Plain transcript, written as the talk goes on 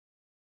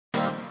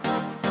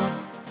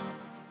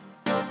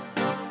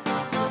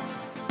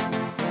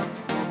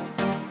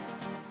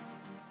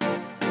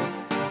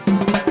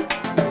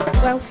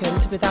Welcome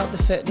to Without the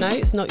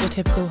Footnotes, not your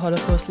typical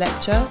Holocaust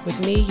lecture, with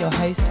me, your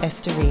host,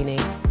 Esther Rini.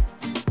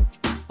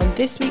 On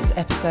this week's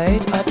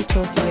episode, I'll be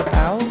talking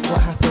about what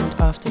happened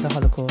after the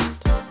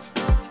Holocaust.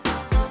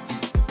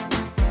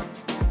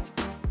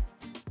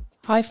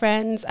 Hi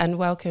friends, and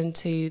welcome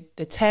to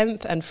the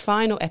 10th and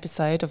final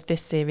episode of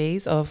this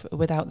series of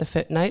Without the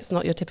Footnotes,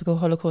 not your typical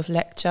Holocaust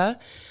lecture.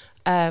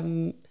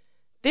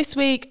 This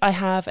week I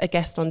have a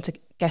guest on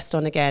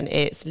again.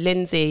 It's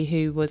Lindsay,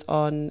 who was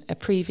on a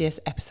previous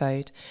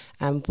episode,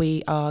 and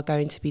we are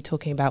going to be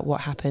talking about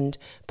what happened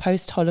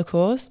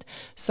post-Holocaust.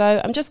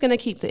 So I'm just going to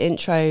keep the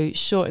intro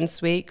short and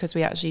sweet because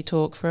we actually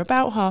talk for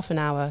about half an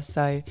hour.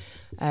 So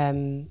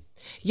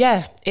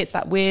it's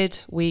that weird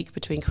week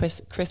between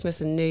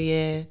Christmas and New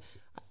Year.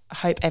 I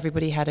hope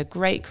everybody had a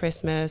great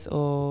Christmas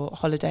or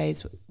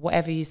holidays,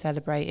 whatever you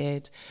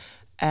celebrated.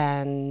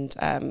 And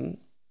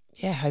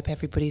hope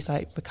everybody's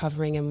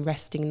recovering and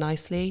resting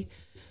nicely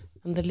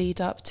on the lead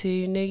up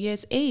to New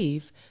Year's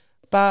Eve.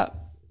 But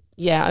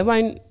yeah, I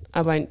won't,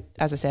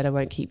 as I said, I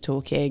won't keep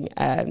talking.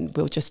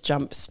 We'll just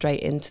jump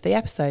straight into the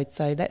episode.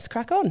 So let's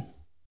crack on.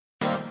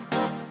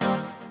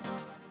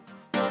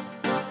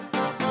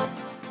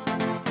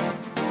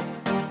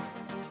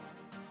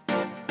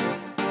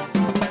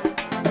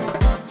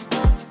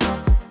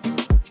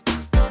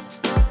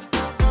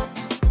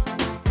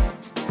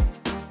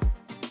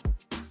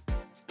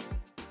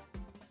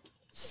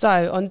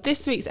 So on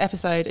this week's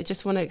episode, I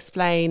just want to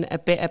explain a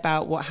bit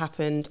about what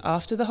happened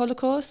after the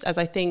Holocaust, as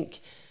I think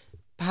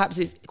perhaps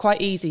it's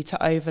quite easy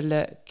to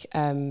overlook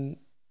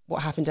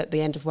what happened at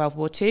the end of World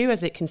War II,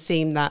 as it can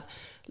seem that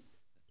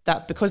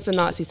because the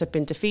Nazis had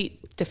been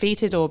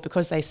defeated or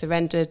because they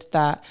surrendered,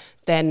 that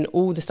then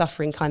all the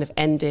suffering kind of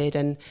ended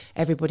and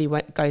everybody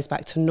goes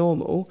back to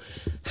normal.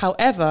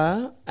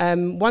 However,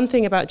 one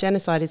thing about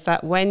genocide is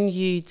that when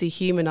you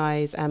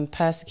dehumanize and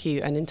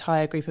persecute an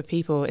entire group of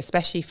people,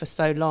 especially for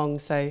so long,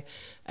 so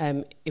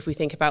if we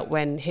think about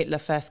when Hitler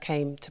first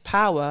came to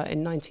power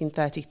in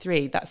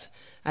 1933,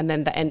 and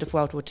then the end of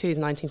World War II is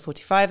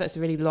 1945, that's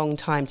a really long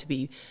time to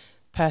be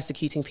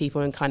persecuting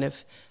people and kind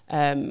of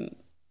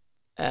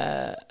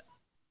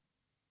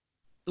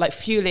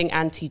fueling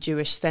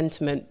anti-Jewish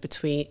sentiment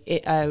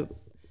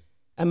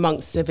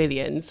amongst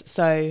civilians.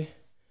 So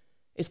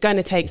it's going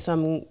to take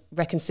some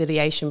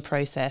reconciliation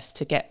process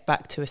to get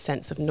back to a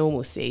sense of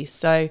normalcy.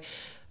 So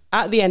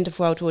at the end of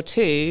World War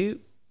II,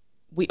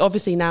 we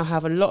obviously now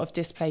have a lot of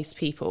displaced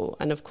people.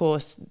 And of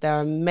course, there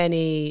are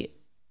many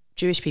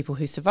Jewish people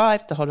who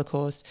survived the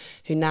Holocaust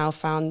who now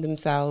found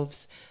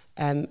themselves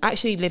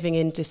actually living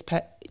in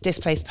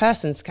displaced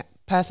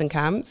person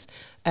camps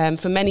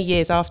for many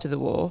years after the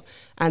war.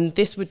 And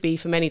this would be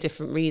for many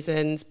different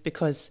reasons,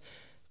 because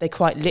they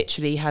quite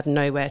literally had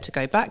nowhere to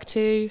go back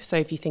to. So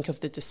if you think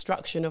of the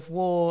destruction of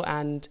war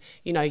and,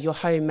 your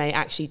home may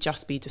actually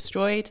just be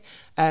destroyed,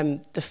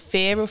 the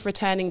fear of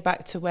returning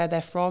back to where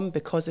they're from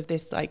because of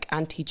this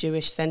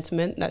anti-Jewish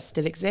sentiment that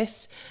still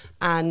exists,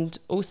 and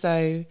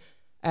also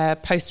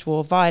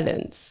post-war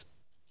violence.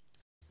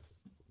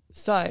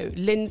 So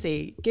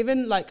Lindsay,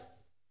 given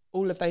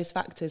all of those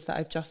factors that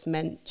I've just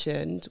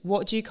mentioned,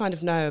 what do you kind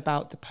of know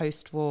about the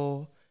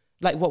post-war,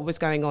 what was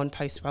going on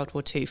post-World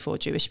War II for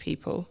Jewish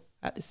people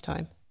at this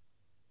time?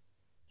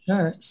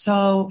 Sure.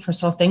 So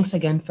first of all, thanks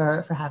again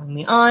for having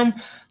me on.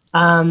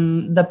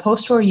 The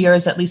post-war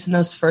years, at least in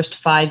those first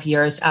 5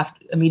 years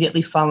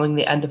immediately following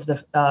the end of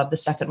the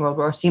Second World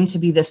War, seemed to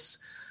be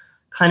this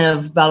kind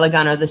of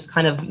balagan, or this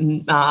kind of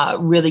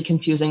really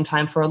confusing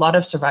time for a lot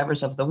of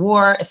survivors of the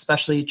war,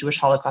 especially Jewish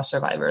Holocaust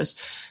survivors.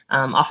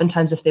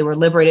 Oftentimes, if they were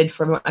liberated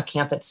from a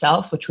camp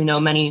itself, which we know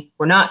many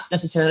were not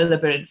necessarily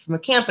liberated from a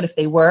camp, but if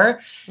they were,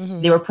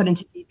 they were put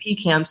into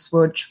DP camps,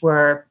 which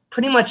were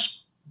pretty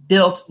much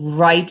built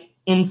right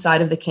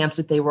inside of the camps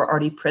that they were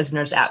already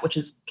prisoners at, which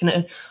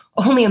can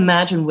only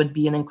imagine would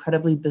be an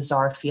incredibly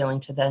bizarre feeling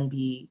to then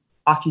be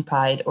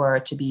occupied or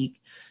to be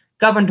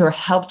governed or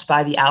helped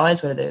by the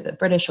Allies, whether they're the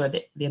British or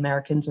the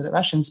Americans or the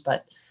Russians,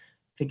 but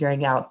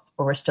figuring out,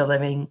 or we're still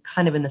living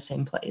kind of in the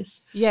same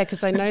place. Yeah,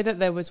 because I know that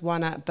there was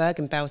one at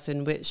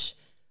Bergen-Belsen, which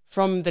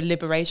from the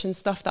liberation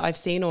stuff that I've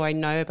seen, or I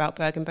know about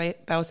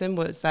Bergen-Belsen,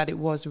 was that it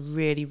was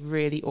really,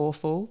 really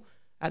awful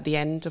at the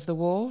end of the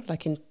war,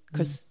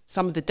 because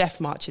some of the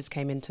death marches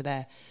came into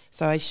there.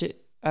 So to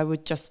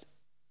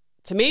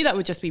me, that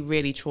would just be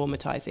really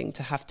traumatizing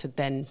to have to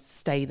then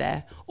stay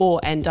there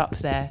or end up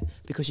there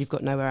because you've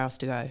got nowhere else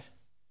to go.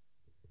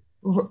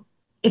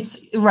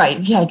 It's right.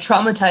 Yeah.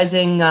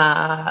 Traumatizing,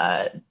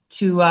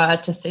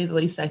 to say the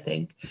least, I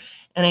think.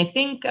 And I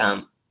think,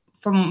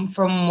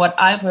 from what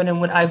I've learned and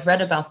what I've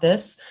read about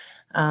this,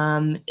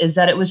 is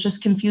that it was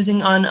just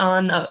confusing on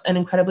an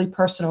incredibly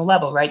personal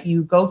level, right?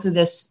 You go through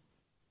this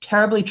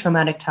terribly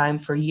traumatic time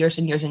for years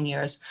and years and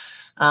years.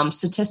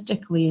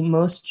 Statistically,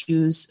 most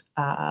Jews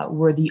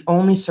were the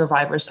only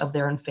survivors of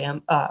their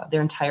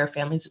entire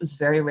families. It was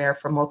very rare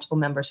for multiple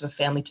members of a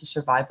family to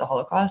survive the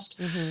Holocaust.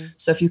 Mm-hmm.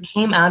 So if you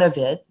came out of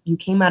it, you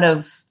came out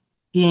of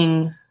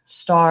being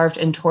starved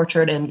and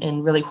tortured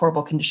in really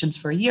horrible conditions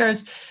for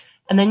years.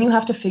 And then you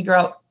have to figure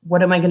out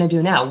what am I going to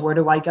do now? Where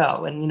do I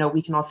go? And,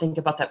 we can all think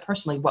about that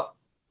personally,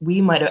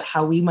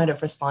 how we might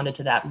have responded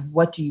to that.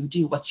 What do you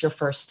do? What's your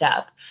first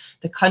step?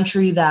 The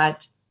country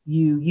that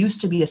you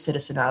used to be a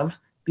citizen of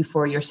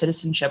before your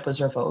citizenship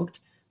was revoked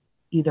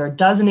either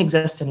doesn't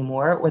exist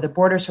anymore, or the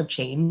borders have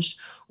changed,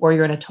 or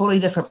you're in a totally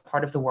different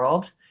part of the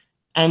world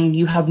and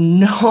you have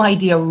no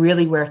idea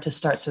really where to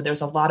start. So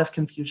there's a lot of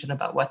confusion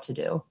about what to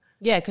do.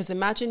 Yeah, because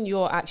imagine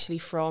you're actually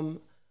from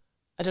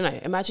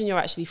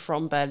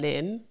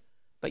Berlin,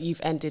 but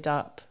you've ended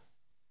up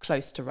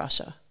close to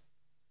Russia.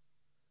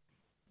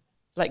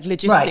 Like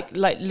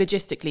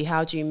logistically,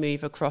 how do you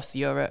move across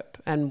Europe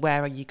and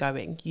where are you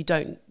going? You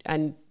don't,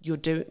 and you're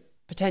doing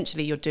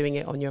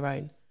it on your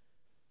own.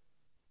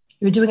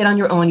 You're doing it on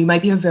your own. You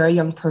might be a very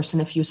young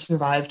person if you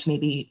survived.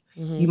 Maybe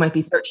you might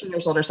be 13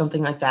 years old or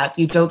something like that.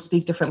 You don't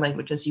speak different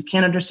languages. You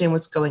can't understand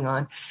what's going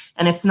on.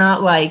 And it's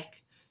not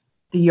like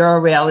the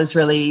Eurail is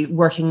really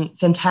working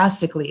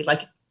fantastically.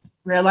 Like,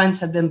 rail lines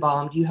have been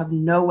bombed. You have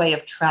no way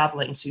of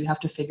traveling. So you have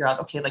to figure out,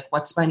 okay, like,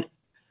 what's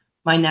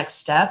my next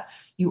step?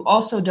 You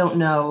also don't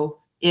know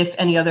if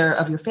any other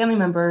of your family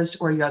members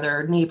or your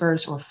other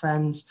neighbors or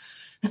friends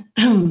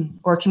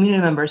or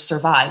community members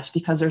survived,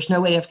 because there's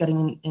no way of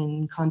getting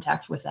in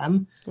contact with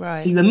them. Right.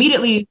 So you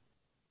immediately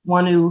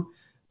want to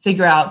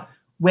figure out,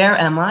 where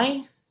am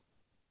I?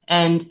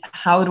 And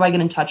how do I get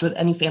in touch with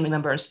any family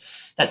members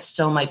that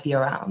still might be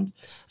around?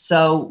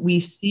 So we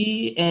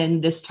see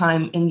in this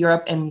time in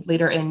Europe and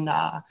later in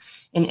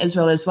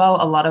Israel as well,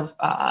 a lot of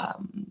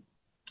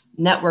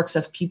networks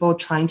of people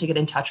trying to get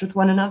in touch with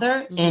one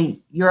another.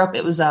 In Europe,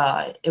 it was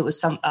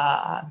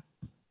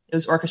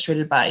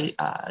orchestrated by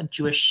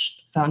Jewish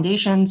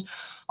foundations.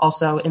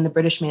 Also in the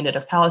British Mandate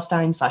of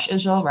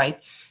Palestine/Israel,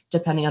 right?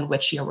 Depending on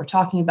which year we're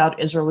talking about.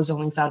 Israel was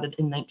only founded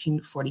in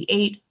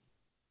 1948.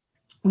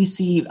 We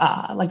see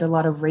like a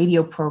lot of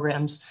radio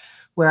programs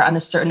where on a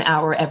certain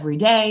hour every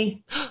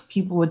day,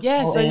 people would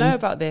Yes, I know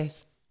about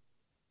this.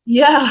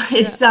 Yeah,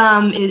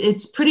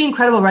 it's pretty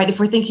incredible, right? If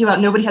we're thinking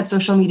about, nobody had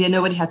social media,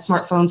 nobody had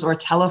smartphones or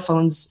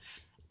telephones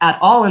at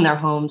all in their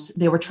homes.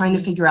 They were trying to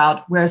figure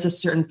out, where's a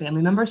certain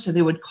family member. So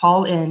they would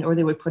call in, or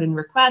they would put in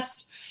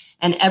requests.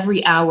 And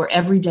every hour,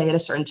 every day at a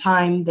certain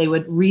time, they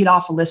would read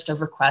off a list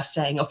of requests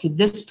saying, okay,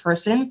 this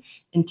person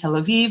in Tel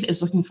Aviv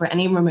is looking for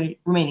any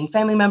remaining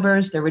family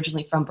members. They're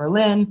originally from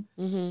Berlin.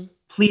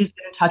 Please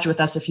get in touch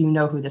with us if you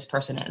know who this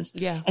person is.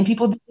 Yeah. And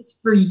people did this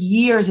for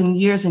years and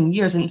years and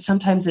years. And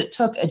sometimes it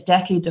took a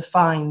decade to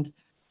find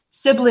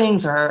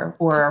siblings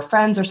or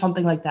friends or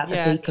something like that,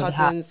 that they could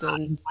have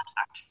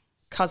contact.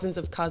 Cousins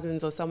of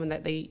cousins, or someone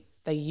that they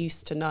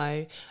used to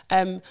know.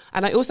 And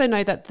I also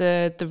know that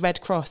the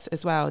Red Cross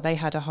as well, they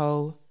had a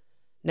whole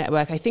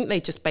network. I think they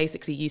just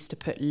basically used to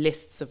put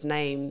lists of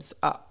names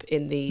up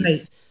in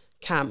these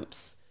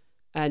camps,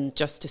 and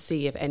just to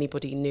see if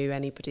anybody knew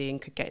anybody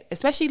and could get,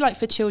 especially like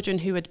for children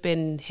who had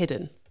been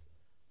hidden.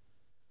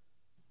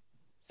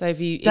 So if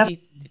you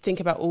think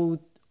about all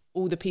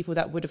the people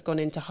that would have gone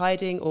into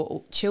hiding,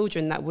 or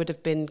children that would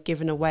have been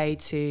given away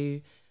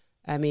to,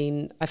 I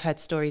mean, I've heard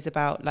stories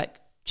about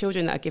like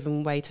children that are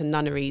given away to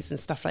nunneries and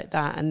stuff like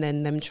that, and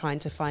then them trying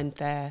to find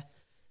their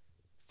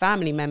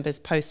family members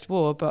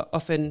post-war, but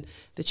often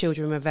the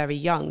children are very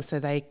young, so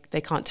they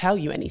can't tell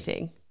you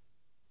anything.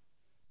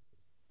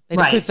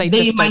 Right.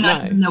 They might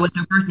not even know what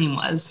their birth name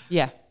was.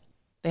 Yeah.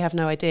 They have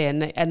no idea.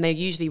 And they're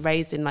usually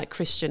raised in like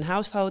Christian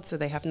households, so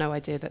they have no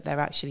idea that they're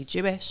actually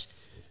Jewish.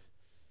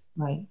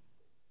 Right.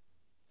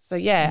 So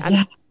yeah. And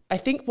I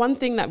think one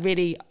thing that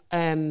really,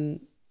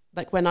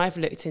 like when I've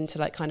looked into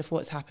like kind of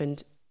what's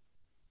happened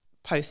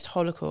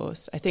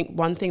post-Holocaust, I think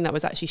one thing that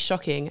was actually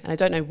shocking, and I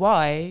don't know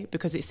why,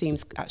 because it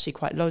seems actually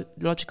quite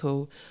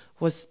logical,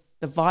 was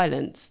the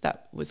violence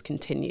that was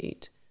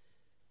continued.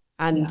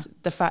 And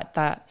the fact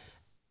that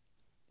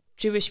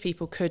Jewish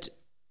people could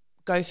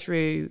go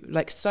through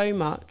like so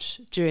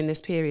much during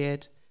this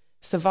period,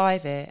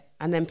 survive it,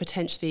 and then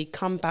potentially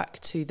come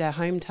back to their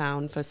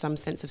hometown for some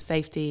sense of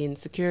safety and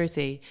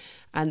security,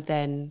 and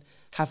then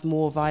have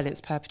more violence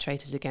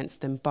perpetrated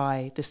against them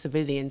by the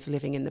civilians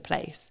living in the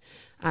place.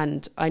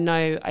 And I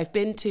know I've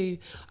been to,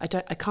 I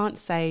don't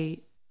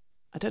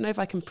know if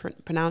I can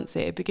pronounce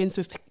it. It begins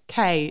with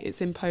K.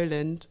 It's in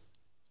Poland.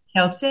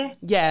 Kielce?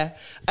 Yeah.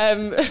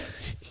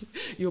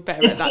 You're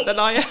better at that than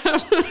I am.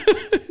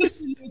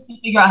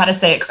 Figure out how to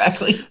say it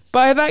correctly. But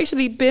I've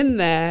actually been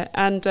there,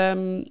 and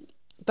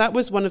that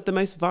was one of the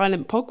most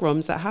violent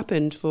pogroms that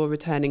happened for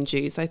returning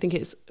Jews. I think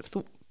it's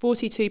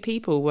 42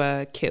 people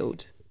were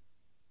killed.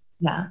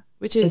 Yeah.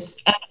 Which is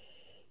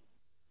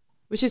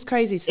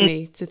crazy to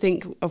me, to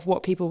think of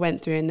what people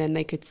went through, and then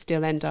they could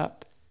still end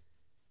up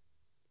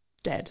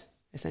dead,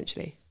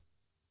 essentially.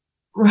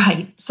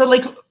 Right. So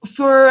like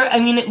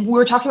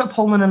we're talking about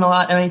Poland a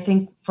lot, and I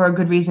think for a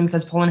good reason,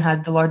 because Poland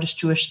had the largest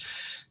Jewish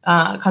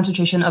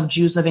concentration of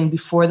Jews living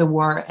before the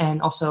war,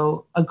 and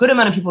also a good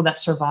amount of people that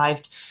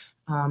survived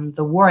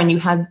the war. And you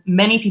had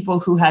many people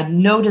who had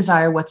no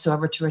desire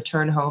whatsoever to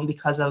return home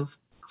because of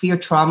clear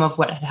trauma of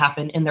what had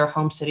happened in their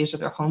home cities or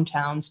their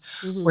hometowns,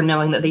 or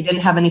knowing that they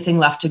didn't have anything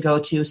left to go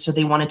to. So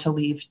they wanted to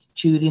leave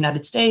to the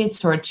United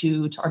States or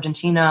to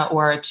Argentina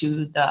or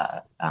to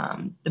the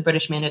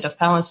British Mandate of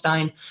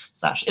Palestine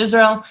 /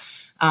 Israel.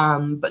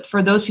 But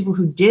for those people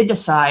who did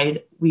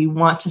decide, we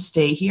want to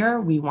stay here,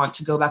 we want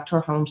to go back to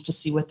our homes to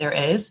see what there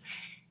is,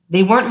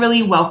 they weren't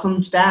really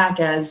welcomed back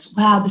as,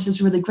 wow, this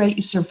is really great.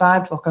 You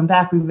survived. Welcome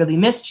back. We really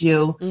missed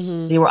you.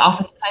 They were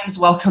oftentimes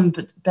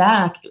welcomed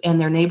back. And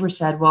their neighbors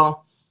said,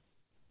 well,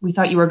 we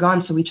thought you were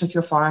gone. So we took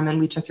your farm and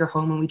we took your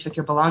home and we took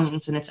your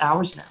belongings and it's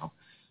ours now.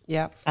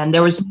 Yeah. And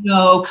there was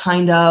no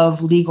kind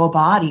of legal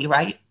body,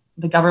 right?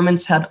 The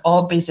governments had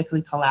all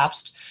basically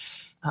collapsed.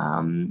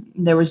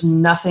 There was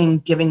nothing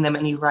giving them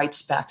any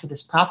rights back to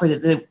this property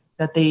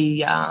that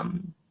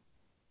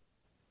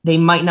they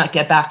might not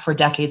get back for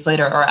decades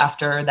later or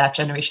after that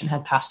generation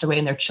had passed away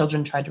and their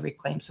children tried to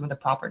reclaim some of the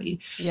property.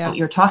 Yeah. What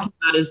you're talking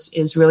about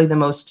is really the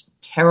most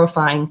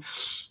terrifying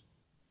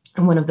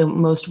and one of the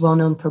most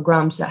well-known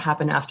pogroms that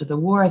happened after the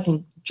war. I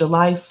think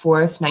July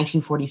 4th,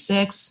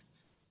 1946.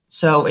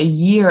 So a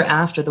year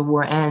after the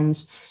war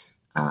ends,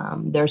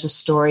 there's a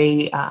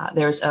story,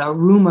 there's a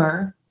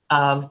rumor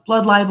of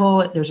blood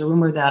libel. There's a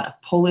rumor that a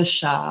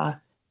Polish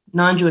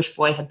non-Jewish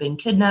boy had been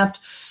kidnapped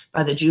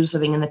by the Jews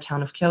living in the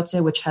town of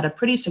Kielce, which had a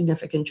pretty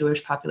significant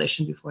Jewish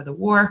population before the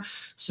war.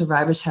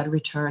 Survivors had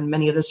returned.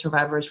 Many of the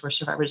survivors were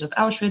survivors of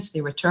Auschwitz.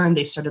 They returned.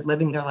 They started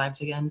living their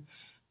lives again.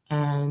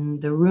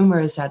 And the rumor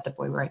is that the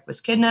boy was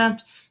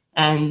kidnapped.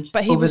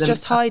 But he was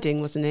just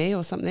hiding, wasn't he,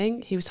 or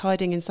something? He was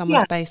hiding in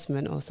someone's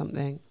basement or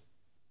something.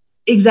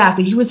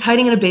 Exactly. He was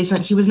hiding in a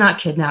basement. He was not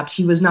kidnapped.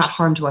 He was not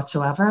harmed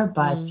whatsoever.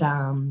 But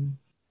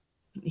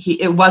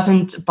it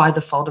wasn't by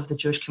the fault of the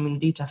Jewish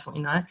community,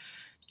 definitely not.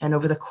 And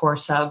over the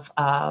course of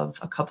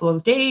a couple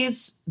of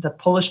days, the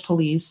Polish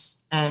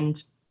police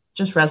and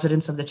just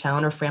residents of the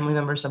town or family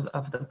members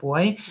of the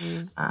boy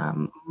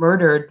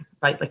murdered,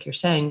 right, like you're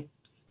saying,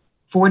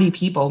 40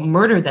 people,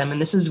 murdered them. And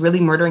this is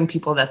really murdering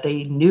people that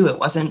they knew. It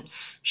wasn't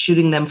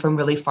shooting them from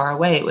really far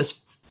away. It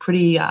was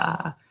pretty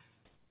violent.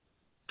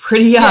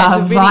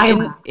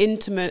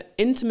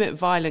 Intimate,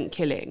 violent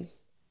killing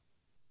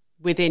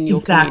within your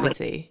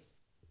community.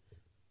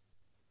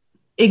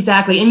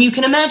 Exactly. And you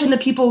can imagine the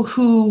people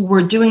who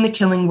were doing the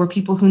killing were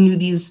people who knew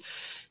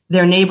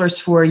their neighbors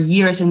for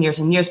years and years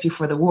and years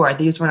before the war.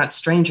 These were not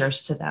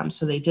strangers to them.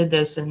 So they did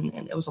this and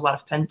it was a lot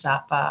of pent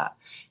up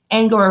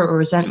anger or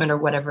resentment or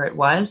whatever it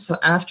was. So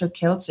after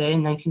Kielce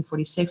in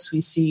 1946,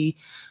 we see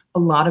a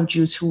lot of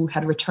Jews who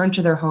had returned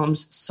to their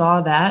homes, saw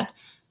that,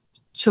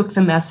 took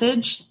the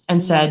message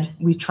and said,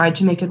 we tried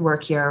to make it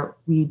work here.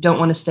 We don't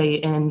want to stay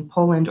in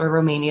Poland or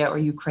Romania or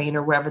Ukraine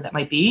or wherever that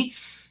might be.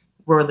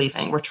 We're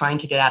leaving. We're trying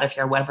to get out of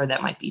here, whatever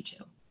that might be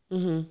too.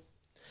 Mm-hmm.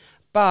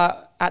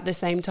 But at the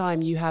same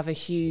time, you have a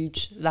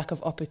huge lack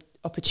of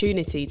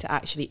opportunity to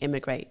actually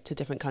immigrate to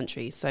different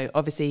countries. So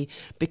obviously,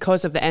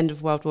 because of the end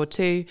of World War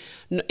II,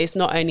 it's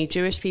not only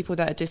Jewish people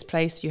that are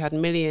displaced. You had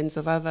millions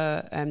of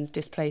other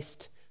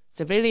displaced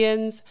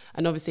civilians,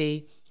 and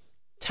obviously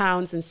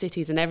towns and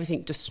cities and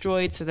everything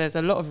destroyed. So there's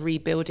a lot of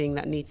rebuilding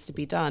that needs to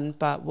be done.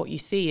 But what you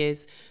see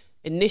is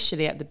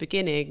initially at the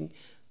beginning,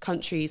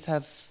 countries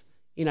have,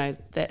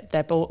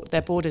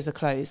 their borders are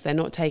closed. They're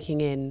not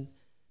taking in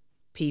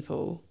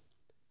people.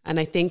 And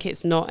I think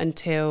it's not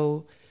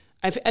until...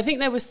 I think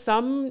there was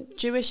some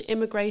Jewish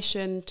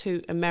immigration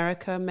to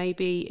America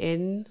maybe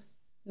in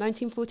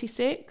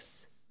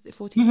 1946. Was it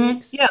 46?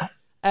 Mm-hmm.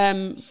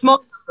 Yeah. Small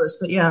numbers,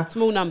 but yeah.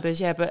 Small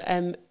numbers, yeah.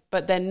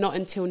 But then not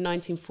until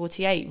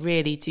 1948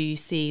 really do you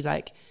see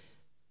like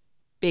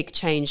big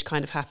change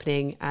kind of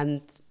happening.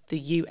 And the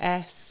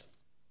US,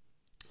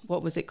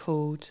 what was it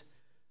called?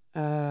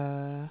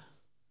 Oh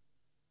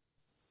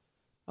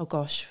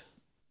gosh,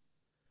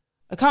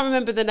 I can't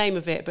remember the name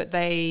of it, but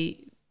they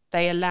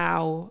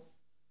allow,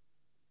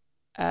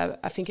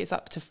 I think it's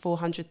up to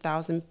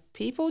 400,000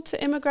 people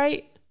to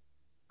immigrate.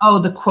 Oh,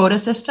 the quota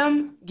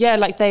system? Yeah,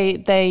 like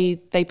they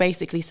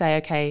basically say,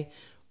 okay,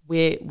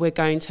 we're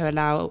going to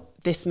allow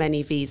this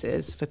many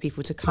visas for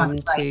people to come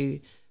to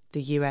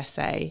the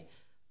USA.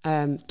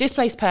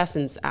 Displaced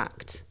Persons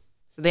Act.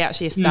 So they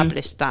actually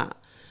established that.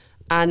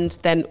 And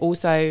then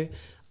also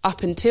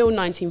up until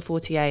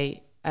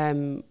 1948,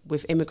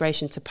 with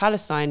immigration to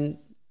Palestine,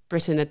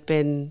 Britain had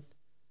been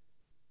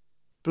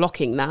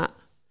blocking that.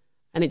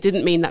 And it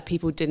didn't mean that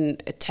people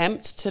didn't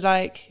attempt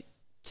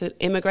to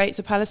immigrate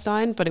to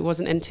Palestine, but it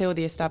wasn't until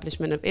the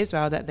establishment of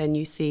Israel that then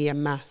you see a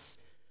mass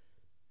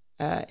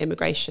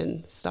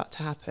immigration start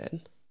to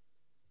happen.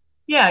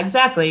 Yeah,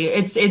 exactly.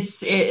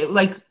 It's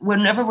like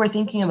whenever we're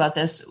thinking about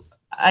this,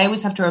 I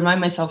always have to remind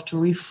myself to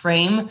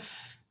reframe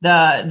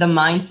the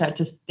mindset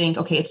to think,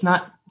 okay, it's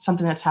not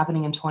something that's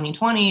happening in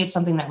 2020. It's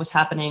something that was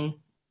happening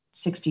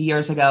 60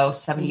 years ago,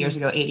 70 years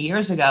ago, 80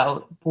 years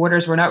ago.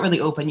 Borders were not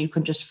really open. You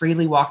could just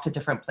freely walk to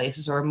different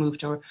places or move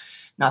to,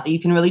 not that you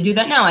can really do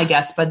that now, I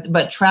guess,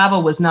 but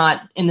travel was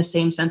not in the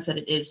same sense that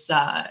it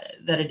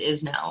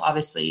is now.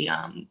 Obviously,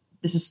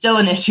 this is still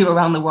an issue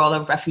around the world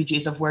of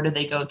refugees, of where do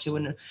they go to,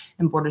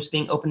 and borders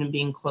being open and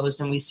being closed.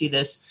 And we see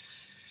this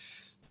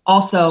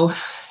also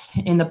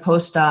in the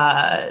post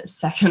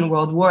Second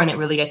World War, and it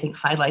really, I think,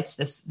 highlights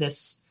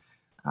this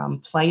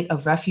plight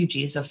of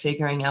refugees, of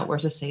figuring out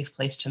where's a safe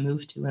place to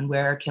move to and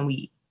where can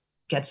we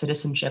get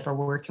citizenship, or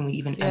where can we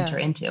even enter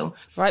into.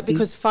 Right, so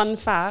because fun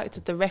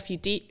fact, the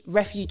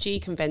refugee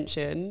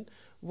convention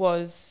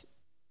was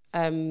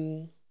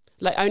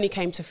only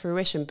came to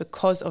fruition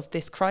because of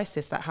this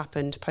crisis that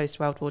happened post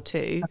World War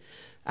II.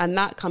 And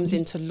that comes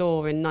into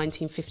law in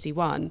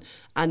 1951.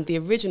 And the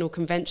original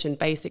convention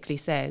basically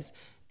says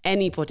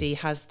anybody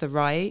has the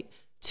right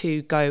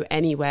to go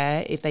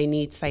anywhere if they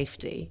need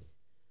safety.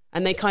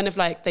 And they kind of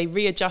they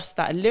readjust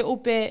that a little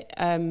bit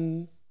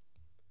in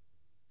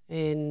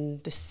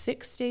the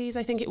 60s,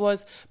 I think it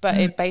was. But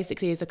it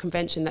basically is a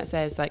convention that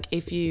says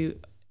if you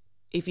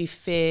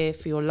fear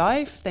for your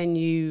life,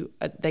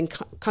 then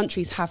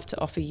countries have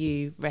to offer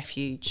you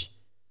refuge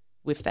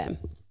with them.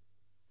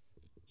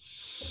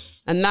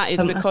 And that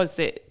is because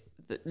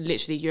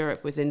literally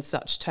Europe was in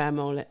such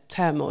turmoil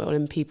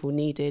and people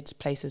needed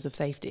places of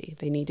safety.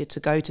 They needed to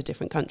go to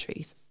different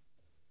countries.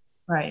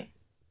 Right.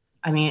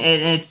 I mean,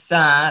 it's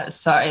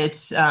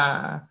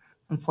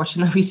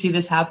unfortunately we see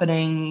this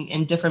happening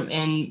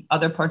in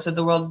other parts of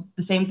the world.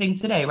 The same thing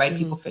today, right?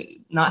 People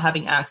not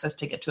having access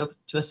to get to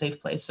a safe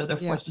place, so they're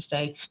forced to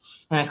stay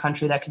in a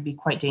country that could be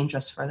quite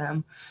dangerous for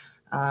them.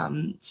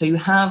 So you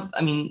have,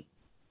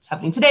 it's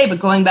happening today, but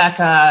going back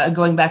to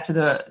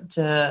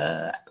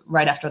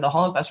right after the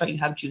Holocaust, right? You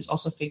have Jews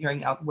also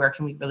figuring out where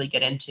can we really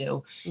get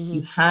into.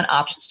 You had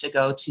options to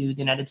go to the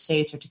United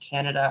States or to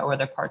Canada or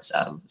other parts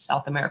of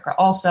South America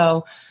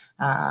also.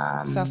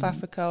 South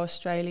Africa,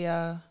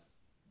 Australia.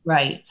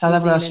 Right. South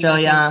Africa,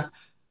 Australia,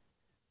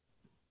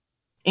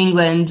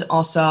 England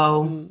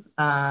also.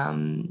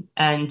 And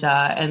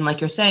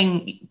like you're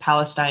saying,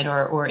 Palestine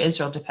or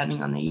Israel,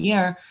 depending on the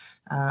year.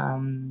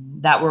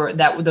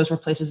 Those were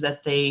places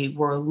that they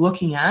were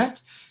looking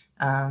at.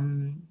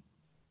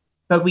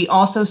 But we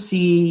also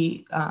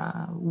see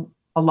a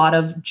lot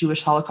of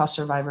Jewish Holocaust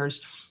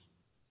survivors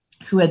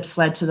who had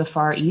fled to the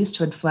Far East,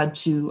 who had fled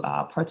to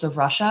parts of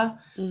Russia,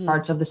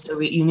 parts of the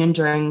Soviet Union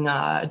during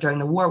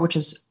the war, which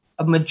is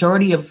a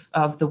majority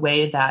of the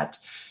way that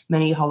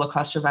many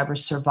Holocaust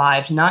survivors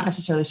survived, not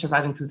necessarily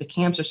surviving through the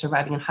camps or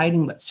surviving in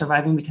hiding, but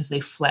surviving because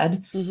they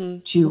fled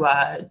to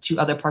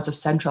other parts of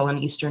Central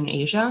and Eastern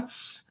Asia.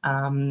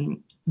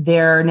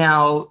 They're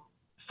now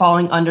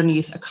falling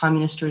underneath a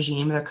communist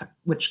regime,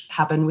 which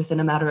happened within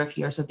a matter of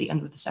years of the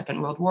end of the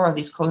Second World War.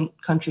 These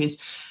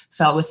countries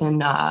fell within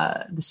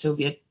the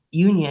Soviet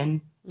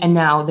Union, and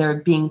now they're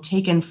being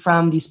taken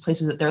from these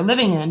places that they're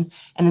living in,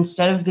 and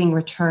instead of being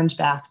returned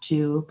back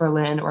to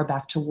Berlin or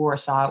back to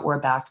Warsaw or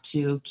back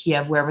to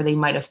Kiev, wherever they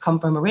might have come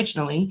from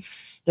originally,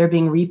 they're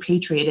being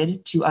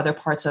repatriated to other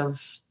parts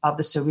of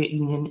the Soviet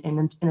Union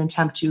in an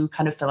attempt to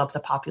kind of fill up the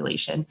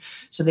population.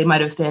 So they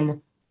might have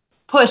been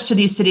pushed to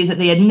these cities that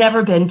they had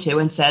never been to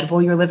and said,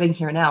 well, you're living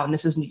here now and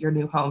this is your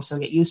new home, so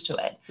get used to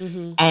it.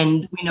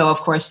 And we know,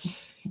 of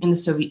course, in the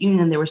Soviet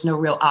Union, there was no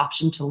real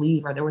option to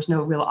leave, or there was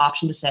no real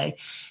option to say,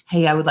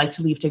 hey, I would like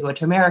to leave to go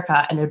to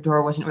America, and their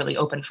door wasn't really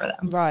open for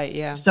them. Right,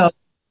 yeah. So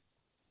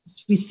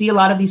we see a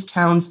lot of these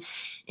towns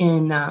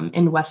in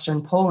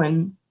Western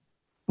Poland.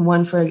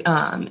 One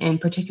in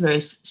particular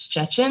is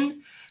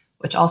Szczecin,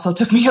 which also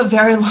took me a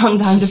very long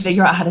time to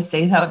figure out how to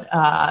say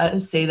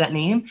that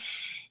name,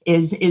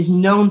 is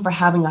known for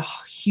having a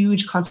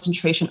huge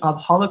concentration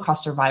of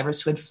Holocaust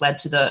survivors who had fled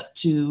to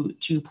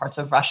parts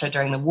of Russia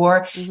during the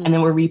war, and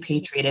then were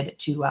repatriated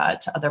to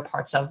other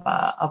parts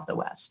of the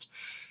West.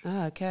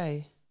 Oh,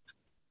 okay.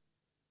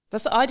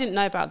 I didn't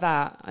know about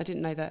that. I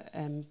didn't know that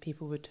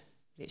people would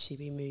literally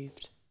be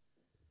moved.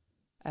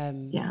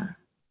 Yeah.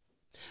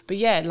 But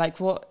yeah,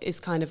 what is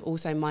kind of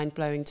also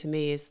mind-blowing to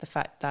me is the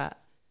fact that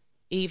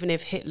even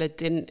if Hitler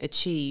didn't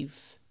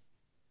achieve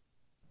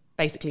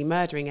basically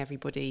murdering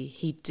everybody,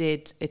 he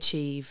did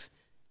achieve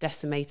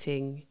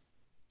decimating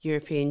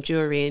European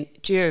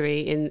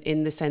Jewry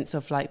in the sense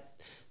of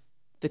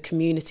the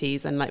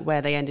communities and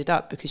where they ended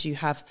up, because you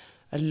have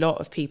a lot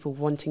of people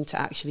wanting to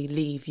actually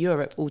leave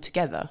Europe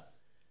altogether.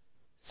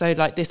 So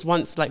this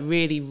once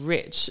really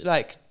rich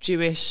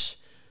Jewish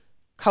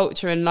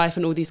culture and life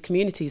and all these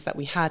communities that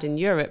we had in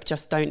Europe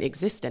just don't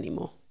exist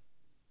anymore.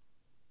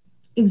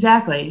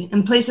 Exactly.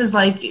 In places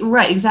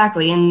right,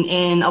 exactly.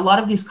 In a lot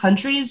of these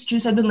countries,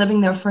 Jews have been living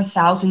there for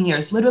 1,000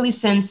 years, literally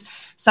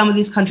since some of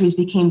these countries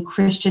became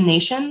Christian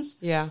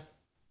nations. Yeah.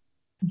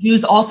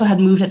 Jews also had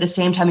moved at the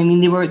same time. I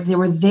mean, they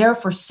were there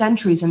for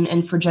centuries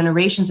and for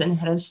generations, and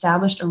had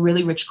established a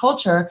really rich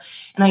culture.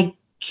 And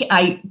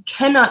I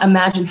cannot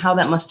imagine how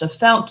that must have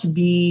felt to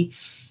be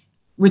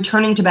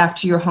returning back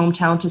to your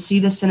hometown, to see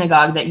the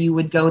synagogue that you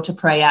would go to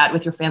pray at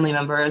with your family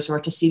members, or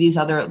to see these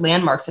other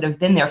landmarks that have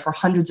been there for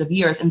hundreds of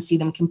years and see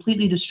them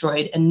completely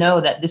destroyed, and know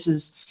that this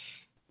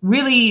is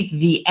really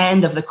the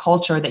end of the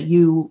culture that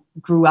you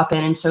grew up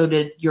in, and so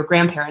did your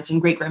grandparents and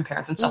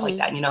great-grandparents and stuff like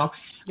that, Yeah.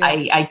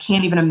 I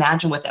can't even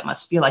imagine what that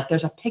must feel like.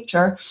 There's a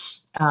picture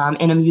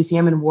in a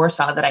museum in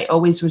Warsaw that I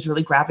always was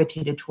really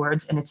gravitated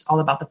towards, and it's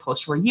all about the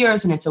post-war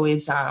years, and it's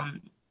always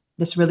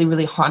this really,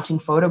 really haunting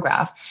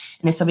photograph.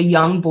 And it's of a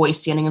young boy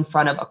standing in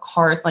front of a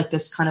cart, like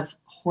this kind of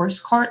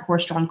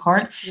horse-drawn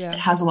cart that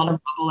has a lot of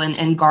rubble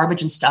and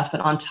garbage and stuff.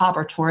 But on top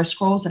are tourist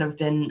scrolls that have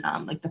been,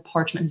 like the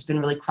parchment has been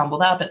really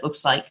crumbled up. It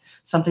looks like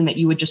something that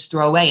you would just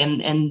throw away.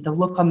 And the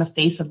look on the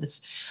face of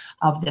this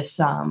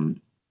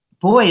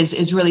boy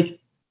is really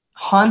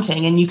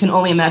haunting. And you can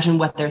only imagine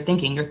what they're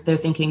thinking. They're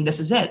thinking, this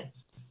is it.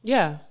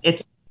 Yeah.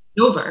 It's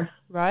over.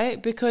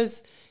 Right?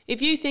 Because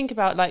if you think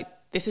about, like,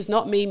 this is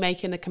not me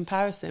making a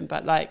comparison,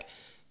 but like,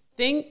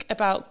 think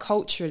about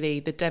culturally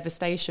the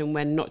devastation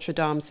when Notre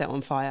Dame set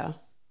on fire.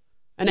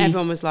 And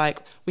everyone was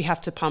like, we have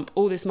to pump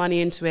all this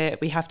money into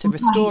it. We have to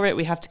restore it.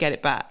 We have to get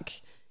it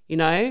back, you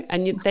know?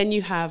 And then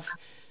you have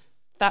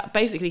that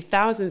basically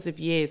thousands of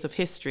years of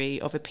history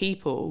of a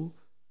people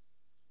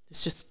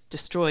that's just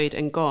destroyed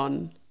and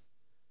gone.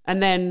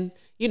 And then,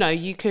 you know,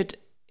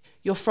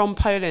 you're from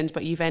Poland,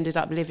 but you've ended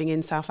up living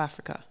in South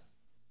Africa.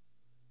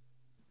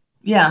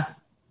 Yeah.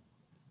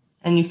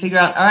 And you figure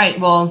out, all right,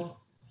 well,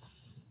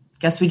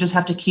 guess we just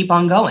have to keep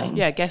on going.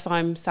 Yeah, guess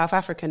I'm South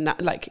African now.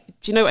 Like,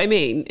 do you know what I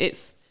mean?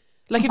 It's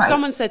like if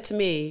someone said to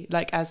me,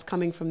 like, as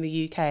coming from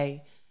the UK,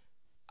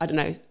 I don't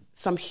know,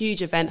 some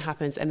huge event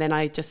happens and then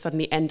I just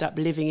suddenly end up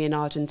living in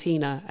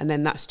Argentina, and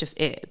then that's just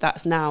it.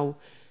 That's now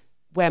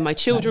where my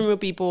children will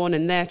be born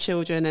and their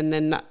children, and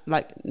then that,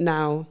 like,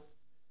 now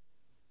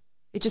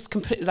it just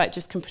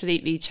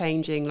completely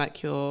changing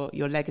like your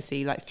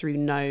legacy, like through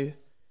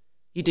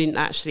you didn't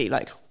actually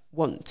like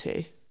want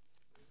to.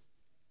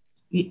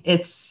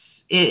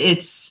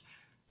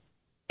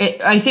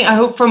 I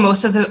hope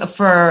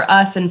for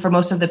us and for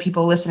most of the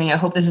people listening, I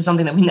hope this is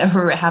something that we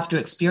never have to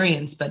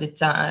experience, but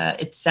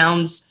it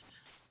sounds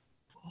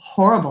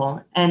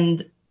horrible.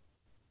 And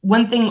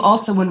one thing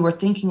also when we're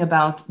thinking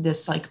about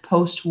this like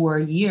post-war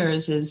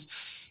years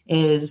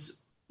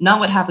is not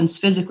what happens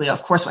physically.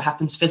 Of course, what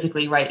happens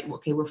physically, right?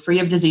 Okay, we're free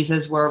of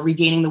diseases. We're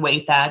regaining the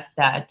weight that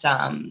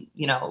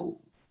you know,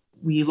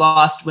 we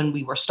lost when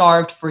we were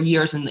starved for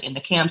years in the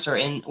camps or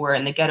in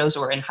the ghettos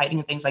or in hiding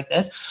and things like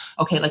this.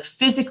 Okay, like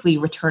physically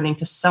returning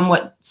to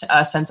somewhat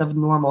a sense of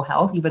normal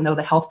health, even though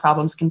the health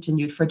problems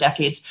continued for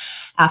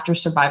decades after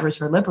survivors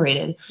were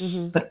liberated.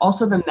 Mm-hmm. But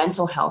also the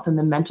mental health and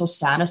the mental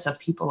status of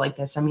people like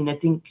this. I mean, I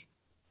think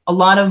a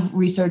lot of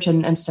research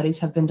and studies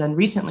have been done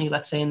recently,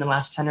 let's say in the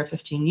last 10 or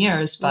 15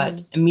 years,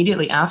 but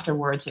immediately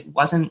afterwards, it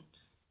wasn't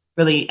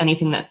really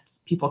anything that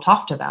people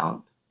talked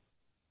about.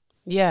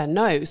 Yeah,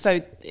 no.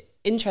 So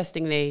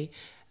interestingly,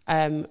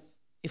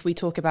 if we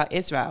talk about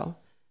Israel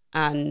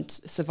and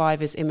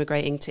survivors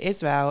immigrating to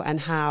Israel and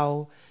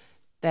how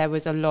there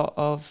was a lot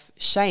of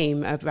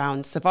shame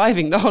around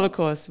surviving the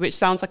Holocaust, which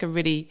sounds like a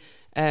really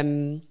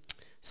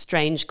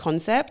strange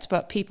concept,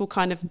 but people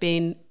kind of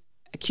being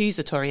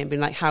accusatory and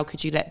being like, how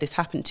could you let this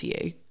happen to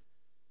you?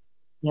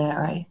 Yeah,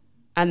 right.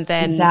 And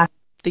then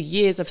the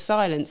years of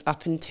silence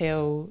up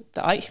until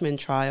the Eichmann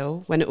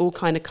trial, when it all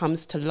kind of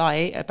comes to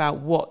light about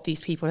what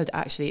these people had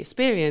actually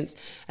experienced.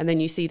 And then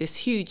you see this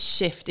huge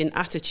shift in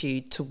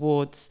attitude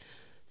towards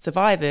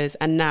survivors.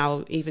 And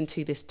now, even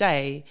to this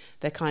day,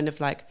 they're kind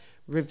of like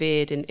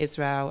revered in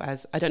Israel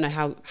as, I don't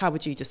know, how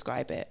would you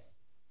describe it?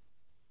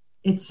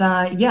 It's,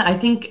 you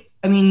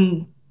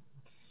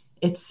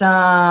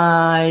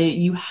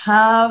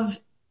have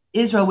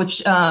Israel,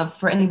 which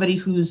for anybody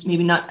who's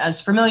maybe not as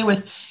familiar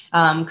with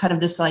kind of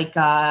this like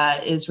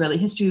Israeli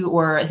history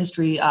or a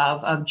history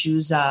of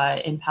Jews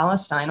in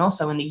Palestine,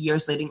 also in the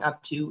years leading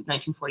up to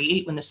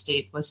 1948 when the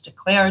state was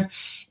declared,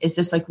 is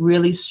this like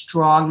really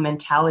strong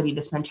mentality,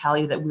 this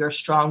mentality that we are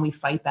strong, we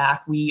fight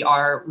back, we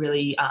are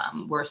really,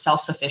 we're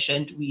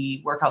self-sufficient,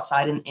 we work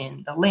outside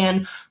in the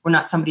land, we're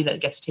not somebody that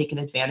gets taken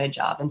advantage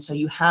of. And so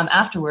you have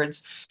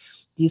afterwards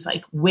these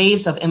like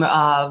waves of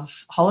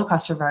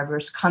Holocaust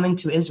survivors coming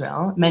to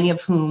Israel, many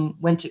of whom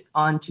went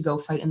on to go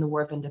fight in the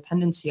War of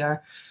Independence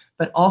here.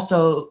 But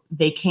also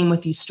they came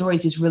with these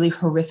stories, these really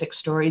horrific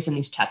stories and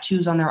these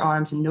tattoos on their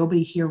arms. And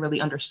nobody here really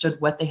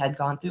understood what they had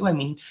gone through. I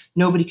mean,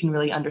 nobody can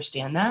really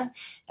understand that.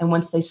 And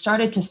once they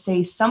started to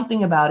say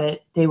something about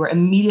it, they were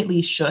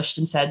immediately shushed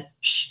and said,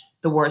 shh,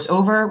 the war is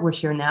over. We're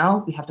here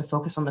now. We have to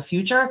focus on the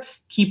future.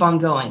 Keep on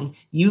going.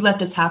 You let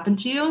this happen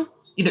to you.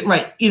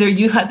 Either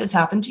you let this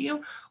happen to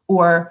you,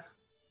 or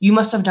you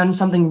must have done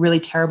something really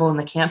terrible in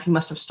the camp. You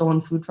must have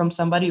stolen food from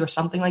somebody or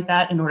something like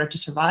that in order to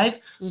survive.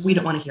 Mm-hmm. We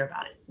don't want to hear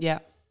about it. Yeah.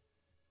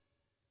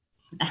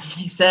 And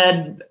they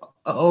said,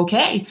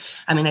 okay.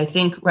 I mean, I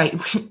think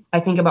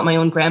about my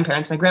own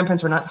grandparents. My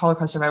grandparents were not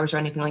Holocaust survivors or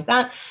anything like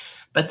that.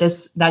 But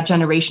that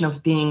generation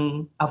of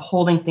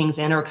holding things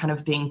in or kind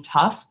of being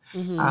tough.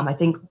 Mm-hmm. I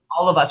think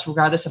all of us,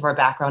 regardless of our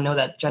background, know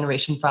that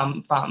generation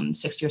from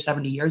 60 or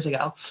 70 years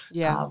ago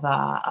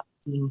of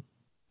being,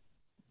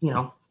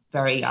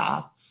 very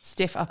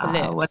stiff upper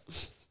lip.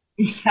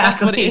 Exactly.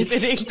 That's what it is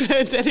in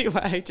England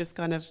anyway. Just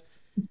kind of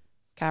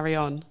carry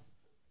on.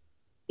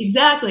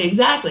 Exactly.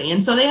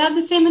 And so they have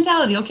the same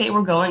mentality. Okay,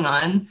 we're going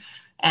on,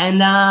 and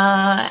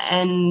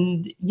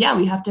yeah,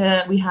 we have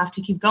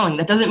to keep going.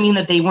 That doesn't mean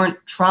that they weren't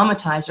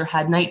traumatized or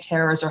had night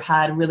terrors or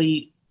had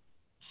really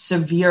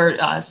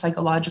severe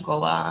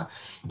psychological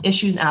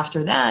issues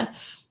after that.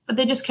 But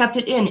they just kept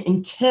it in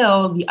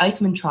until the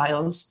Eichmann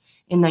trials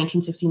in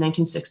 1960,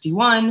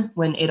 1961,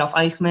 when Adolf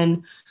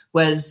Eichmann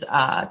was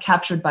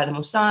captured by the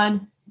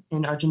Mossad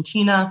in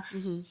Argentina,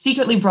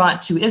 secretly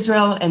brought to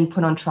Israel and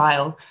put on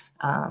trial.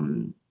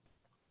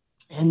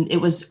 And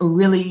it was a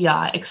really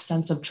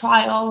extensive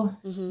trial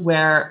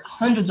where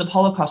hundreds of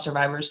Holocaust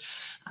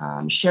survivors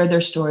shared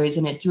their stories.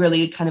 And it's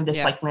really kind of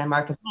this like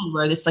landmark event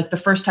where it's like the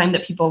first time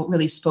that people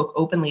really spoke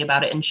openly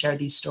about it and shared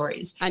these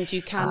stories. And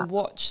you can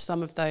watch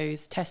some of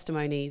those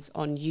testimonies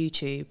on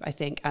YouTube, I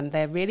think, and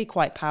they're really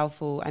quite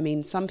powerful. I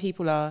mean, some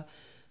people are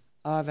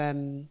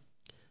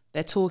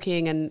they're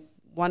talking, and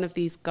one of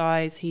these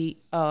guys, he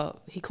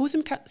calls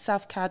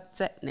himself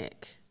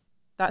Kadzetnik.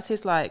 That's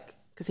his, like,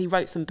 because he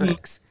wrote some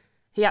books.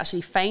 He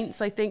actually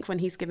faints, I think, when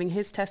he's giving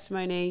his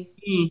testimony.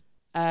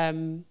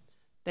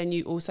 Then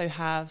you also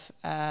have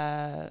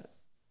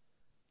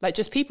like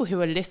just people who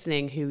are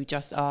listening who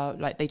just are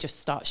like, they just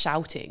start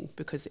shouting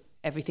because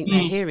everything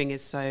they're hearing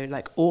is so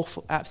like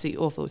awful, absolutely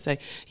awful. So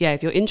yeah,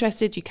 if you're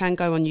interested, you can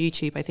go on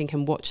YouTube, I think,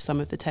 and watch some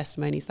of the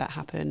testimonies that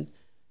happen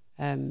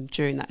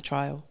during that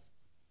trial.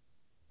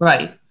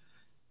 Right.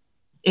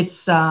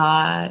 It's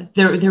they're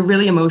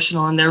really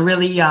emotional, and they're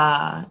really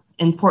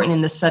important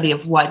in the study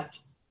of what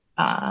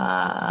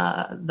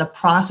the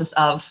process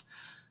of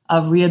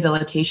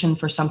rehabilitation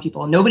for some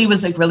people. Nobody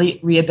was like really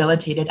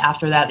rehabilitated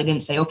after that. They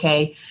didn't say,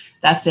 okay,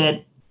 that's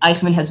it,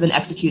 Eichmann has been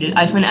executed.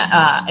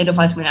 Adolf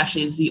Eichmann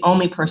actually is the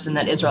only person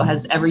that Israel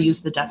has ever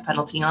used the death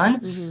penalty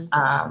on.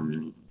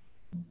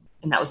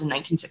 And that was in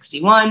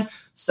 1961.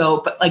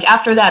 So, but like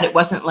after that, it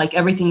wasn't like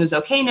everything was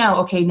okay now.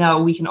 Okay, now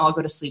we can all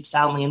go to sleep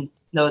soundly and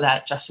know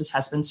that justice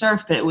has been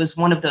served. But it was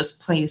one of those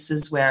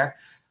places where,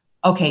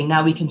 okay,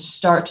 now we can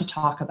start to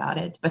talk about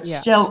it. But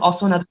still,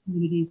 also in other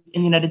communities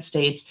in the United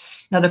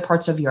States, in other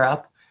parts of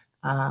Europe,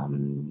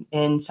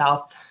 in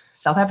South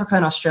Africa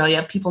and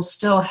Australia, people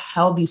still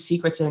held these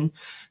secrets in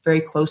very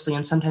closely,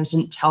 and sometimes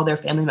didn't tell their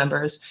family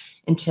members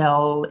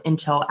until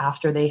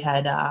after they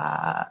had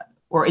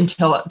or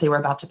until they were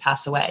about to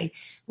pass away.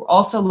 We're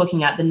also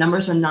looking at, the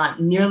numbers are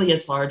not nearly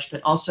as large,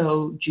 but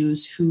also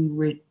Jews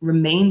who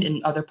remained in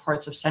other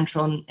parts of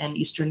Central and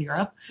Eastern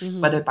Europe,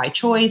 whether by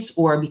choice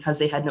or because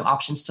they had no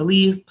options to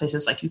leave,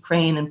 places like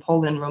Ukraine and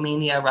Poland,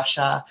 Romania,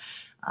 Russia,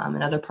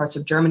 and other parts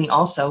of Germany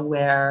also,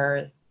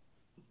 where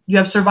you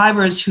have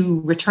survivors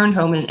who returned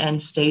home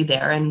and stayed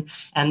there, and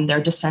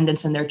their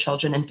descendants and their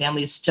children and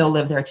families still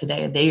live there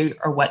today. They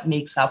are what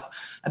makes up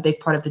a big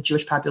part of the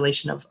Jewish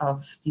population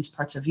of these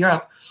parts of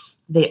Europe.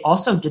 They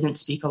also didn't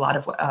speak a lot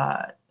of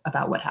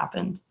about what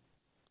happened.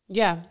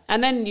 Yeah,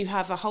 and then you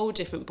have a whole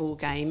different ball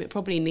game. It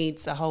probably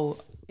needs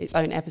its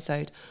own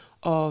episode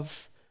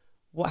of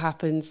what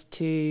happens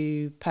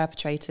to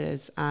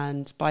perpetrators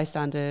and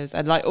bystanders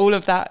and like all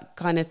of that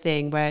kind of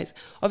thing, where it's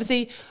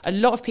obviously a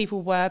lot of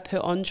people were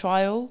put on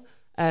trial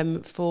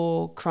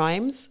for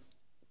crimes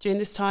during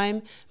this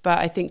time. But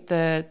I think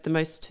the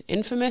most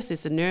infamous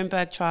is the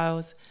Nuremberg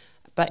trials.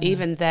 But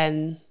even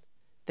then,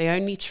 they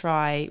only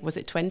try, was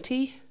it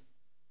 20?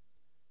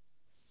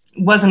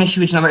 Wasn't a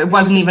huge number. It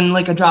wasn't even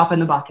like a drop in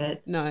the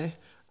bucket. No.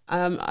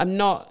 I'm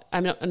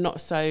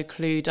not so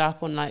clued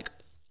up on like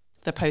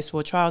the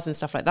post-war trials and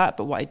stuff like that,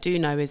 but what I do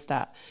know is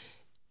that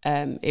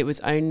it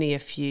was only a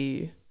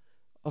few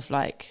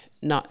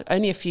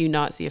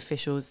Nazi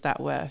officials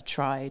that were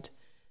tried,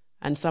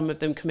 and some of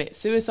them commit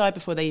suicide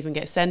before they even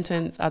get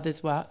sentenced.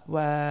 Others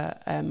were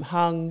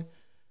hung,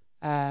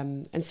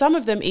 and some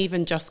of them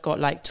even just got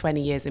like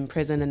 20 years in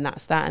prison, and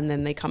that's that, and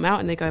then they come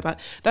out and they go back.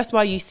 That's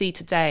why you see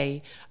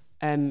today,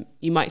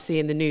 you might see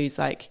in the news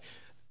like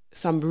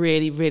some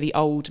really, really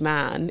old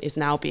man is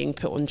now being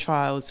put on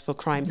trials for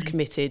crimes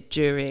committed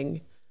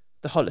during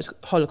the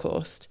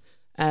Holocaust.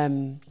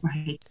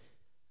 Right.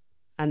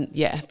 And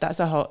yeah,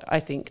 I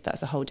think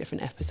that's a whole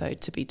different episode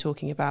to be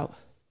talking about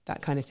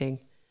that kind of thing.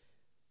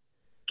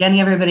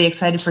 Getting everybody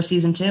excited for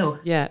season 2.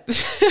 Yeah.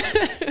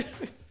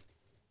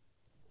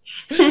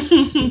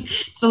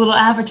 It's a little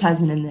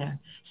advertisement in there.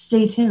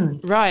 Stay tuned.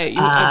 Right.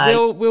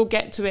 We'll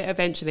get to it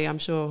eventually, I'm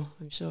sure.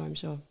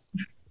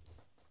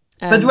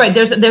 But right,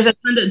 there's a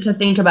ton to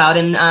think about,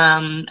 and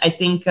I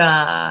think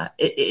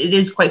it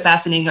is quite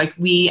fascinating. Like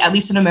at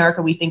least in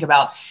America, we think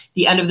about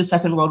the end of the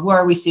Second World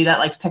War. We see that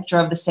like picture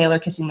of the sailor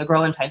kissing the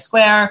girl in Times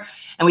Square,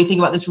 and we think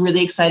about this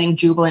really exciting,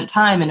 jubilant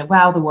time. And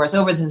wow, the war is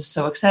over. This is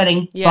so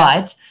exciting.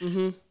 Yeah. But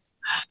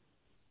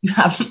you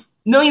have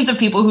millions of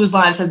people whose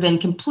lives have been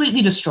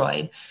completely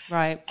destroyed,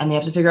 right? And they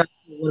have to figure out,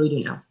 what do we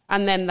do now?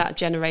 And then that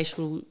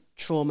generational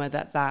trauma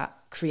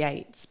that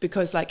creates,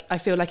 because like I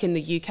feel like in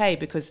the UK,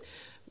 because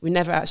we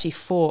never actually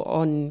fought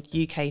on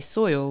UK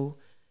soil,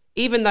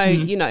 even though,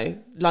 you know,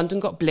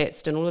 London got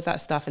blitzed and all of that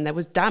stuff, and there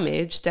was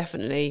damage,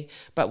 definitely,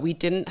 but we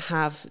didn't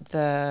have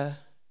it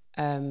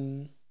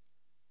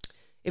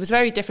was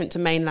very different to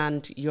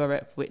mainland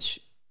Europe, which,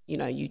 you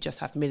know, you just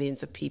have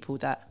millions of people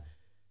that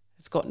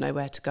have got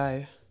nowhere to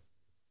go.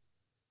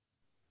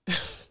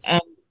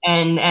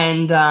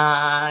 And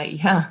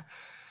yeah.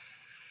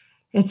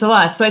 It's a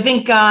lot. So I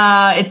think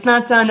it's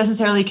not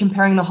necessarily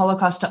comparing the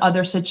Holocaust to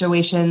other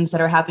situations that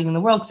are happening in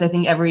the world, because I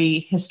think every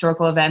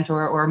historical event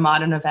or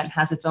modern event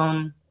has its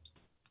own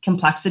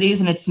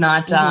complexities, and it's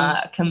not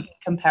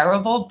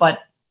comparable, but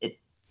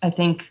I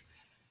think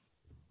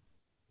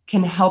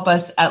can help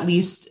us at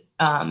least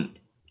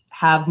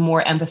have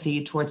more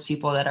empathy towards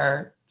people that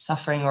are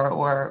suffering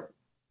or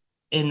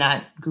in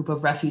that group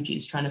of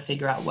refugees trying to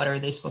figure out what are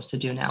they supposed to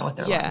do now with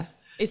their lives.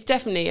 It's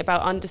definitely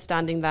about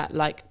understanding that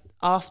like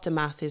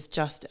aftermath is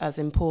just as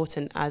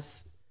important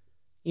as,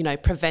 you know,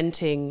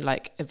 preventing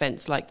like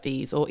events like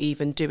these, or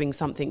even doing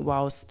something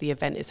whilst the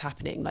event is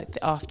happening. Like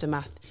the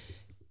aftermath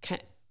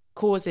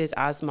causes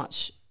as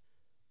much,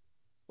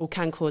 or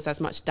can cause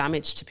as much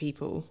damage to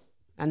people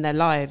and their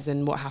lives,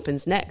 and what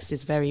happens next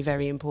is very,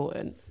 very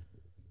important.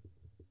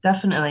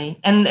 Definitely.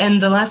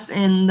 And the last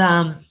in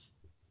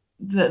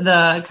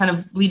the kind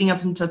of leading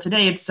up until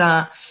today, it's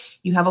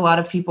you have a lot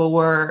of people who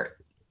are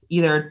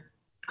either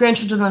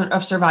grandchildren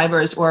of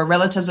survivors or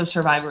relatives of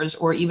survivors,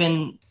 or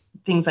even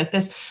things like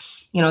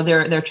this. You know,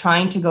 they're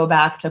trying to go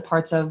back to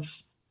parts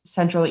of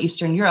Central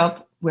Eastern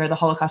Europe where the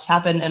Holocaust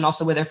happened, and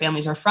also where their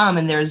families are from,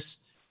 and there's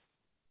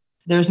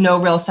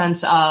no real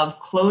sense of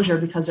closure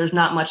because there's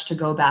not much to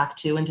go back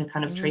to and to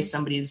kind of trace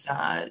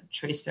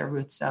their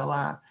roots.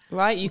 So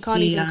right, you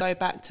can't even go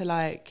back to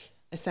like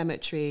a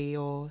cemetery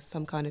or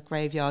some kind of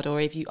graveyard,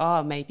 or if you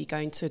are maybe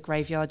going to a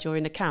graveyard, you're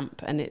in a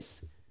camp, and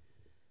it's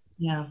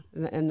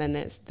and then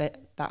it's that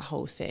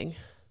whole thing.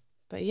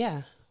 But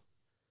yeah,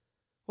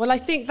 well, I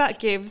think that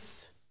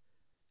gives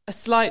a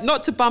slight,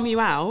 not to bum you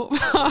out,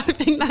 but I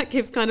think that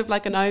gives kind of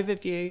like an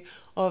overview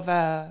of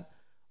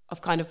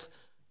kind of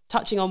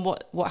touching on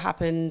what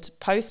happened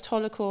post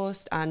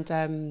Holocaust,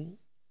 and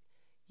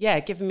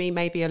giving me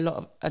maybe a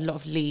lot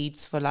of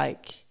leads for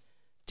like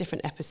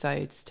different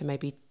episodes to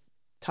maybe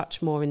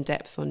touch more in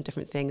depth on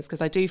different things,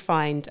 because I do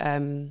find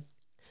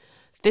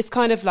this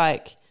kind of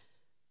like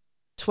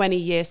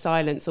 20-year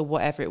silence or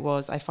whatever it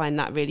was, I find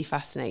that really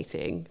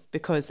fascinating,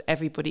 because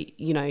everybody,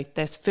 you know,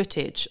 there's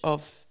footage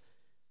of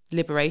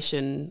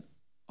liberation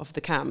of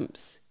the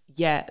camps,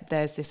 yet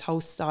there's this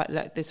whole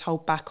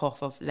back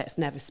off of let's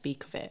never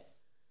speak of it.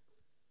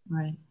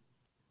 Right.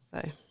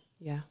 So,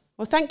 yeah.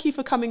 Well, thank you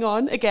for coming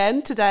on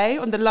again today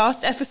on the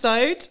last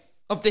episode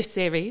of this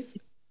series.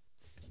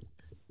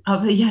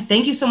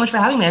 Thank you so much for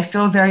having me. I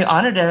feel very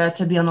honored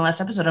to be on the last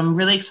episode. I'm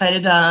really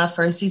excited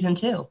for season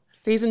 2.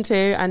 Season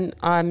 2, and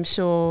I'm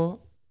sure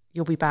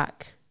you'll be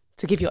back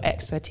to give your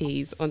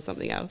expertise on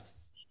something else.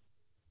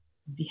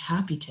 Be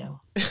happy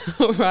to.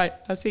 All right.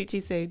 I'll speak to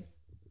you soon.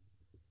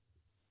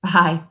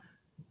 Bye.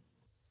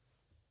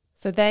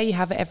 So there you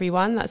have it,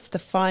 everyone. That's the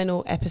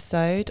final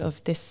episode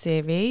of this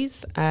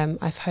series. I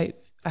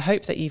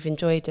hope that you've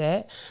enjoyed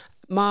it.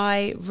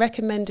 My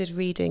recommended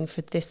reading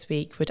for this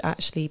week would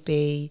actually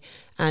be,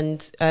 and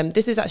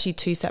this is actually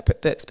 2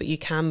 separate books, but you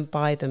can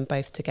buy them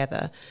both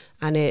together.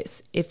 And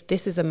it's If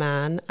This Is a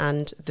Man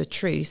and The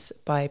Truce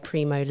by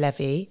Primo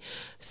Levi.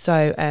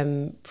 So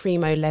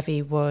Primo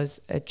Levi was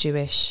a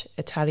Jewish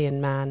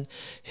Italian man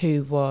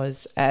who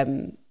was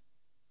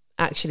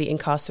actually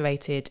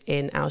incarcerated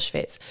in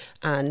Auschwitz.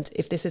 And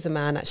If This Is a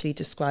Man actually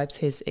describes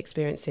his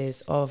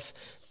experiences of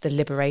the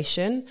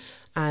liberation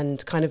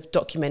and kind of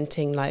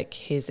documenting like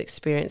his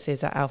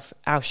experiences at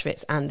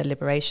Auschwitz and the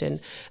liberation.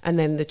 And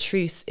then The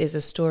Truce is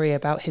a story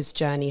about his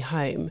journey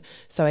home.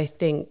 So I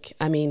think,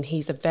 I mean,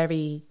 he's a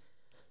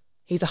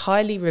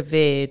highly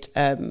revered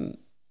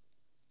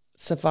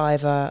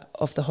survivor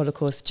of the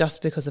Holocaust,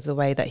 just because of the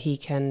way that he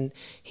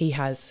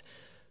has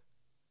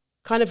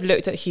kind of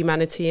looked at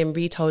humanity and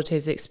retold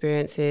his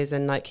experiences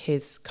and like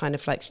his kind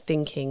of like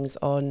thinkings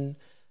on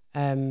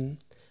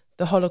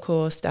the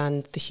Holocaust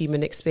and the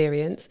human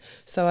experience.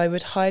 So I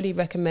would highly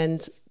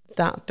recommend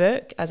that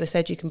book. As I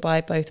said, you can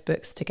buy both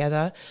books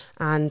together.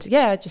 And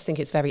yeah, I just think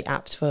it's very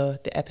apt for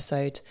the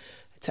episode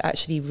to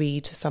actually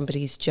read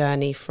somebody's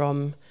journey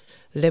from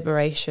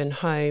liberation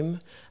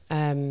home.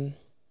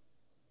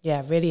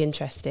 Really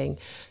interesting.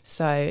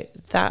 So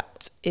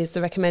that is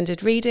the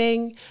recommended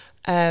reading.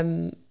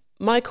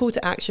 My call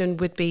to action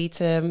would be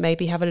to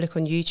maybe have a look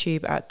on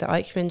YouTube at the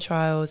Eichmann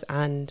trials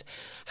and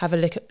have a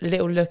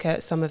little look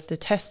at some of the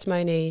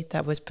testimony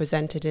that was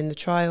presented in the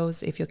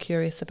trials, if you're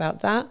curious about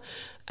that.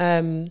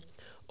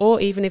 Or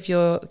even if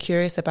you're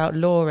curious about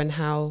law and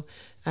how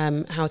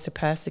to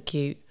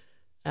persecute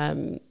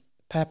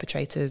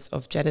perpetrators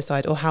of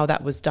genocide, or how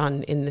that was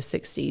done in the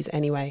 60s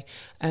anyway.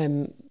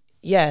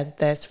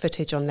 There's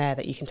footage on there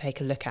that you can take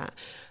a look at.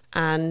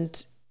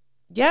 And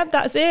yeah,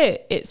 that's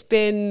it. It's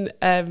been...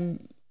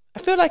 I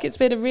feel like it's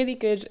been a really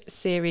good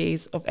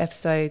series of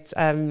episodes.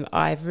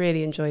 I've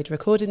really enjoyed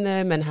recording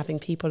them and having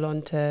people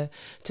on to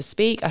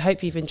speak. I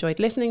hope you've enjoyed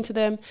listening to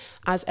them.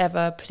 As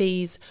ever,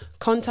 please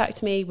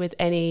contact me with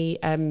any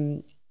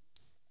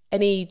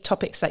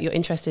topics that you're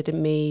interested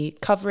in me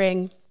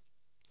covering.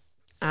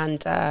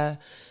 And I'll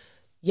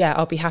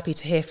be happy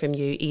to hear from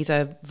you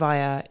either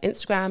via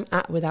Instagram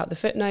at Without the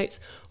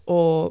Footnotes,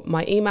 or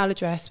my email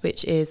address,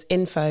 which is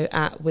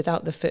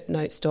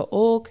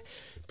info@withoutthefootnotes.org.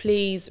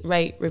 Please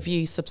rate,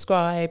 review,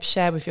 subscribe,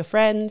 share with your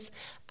friends,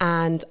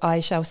 and I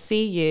shall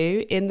see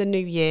you in the new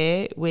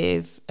year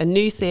with a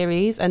new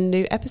series and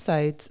new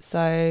episodes.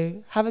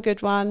 So have a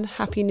good one.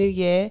 Happy New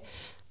Year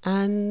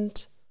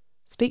and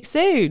speak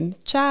soon.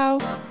 Ciao.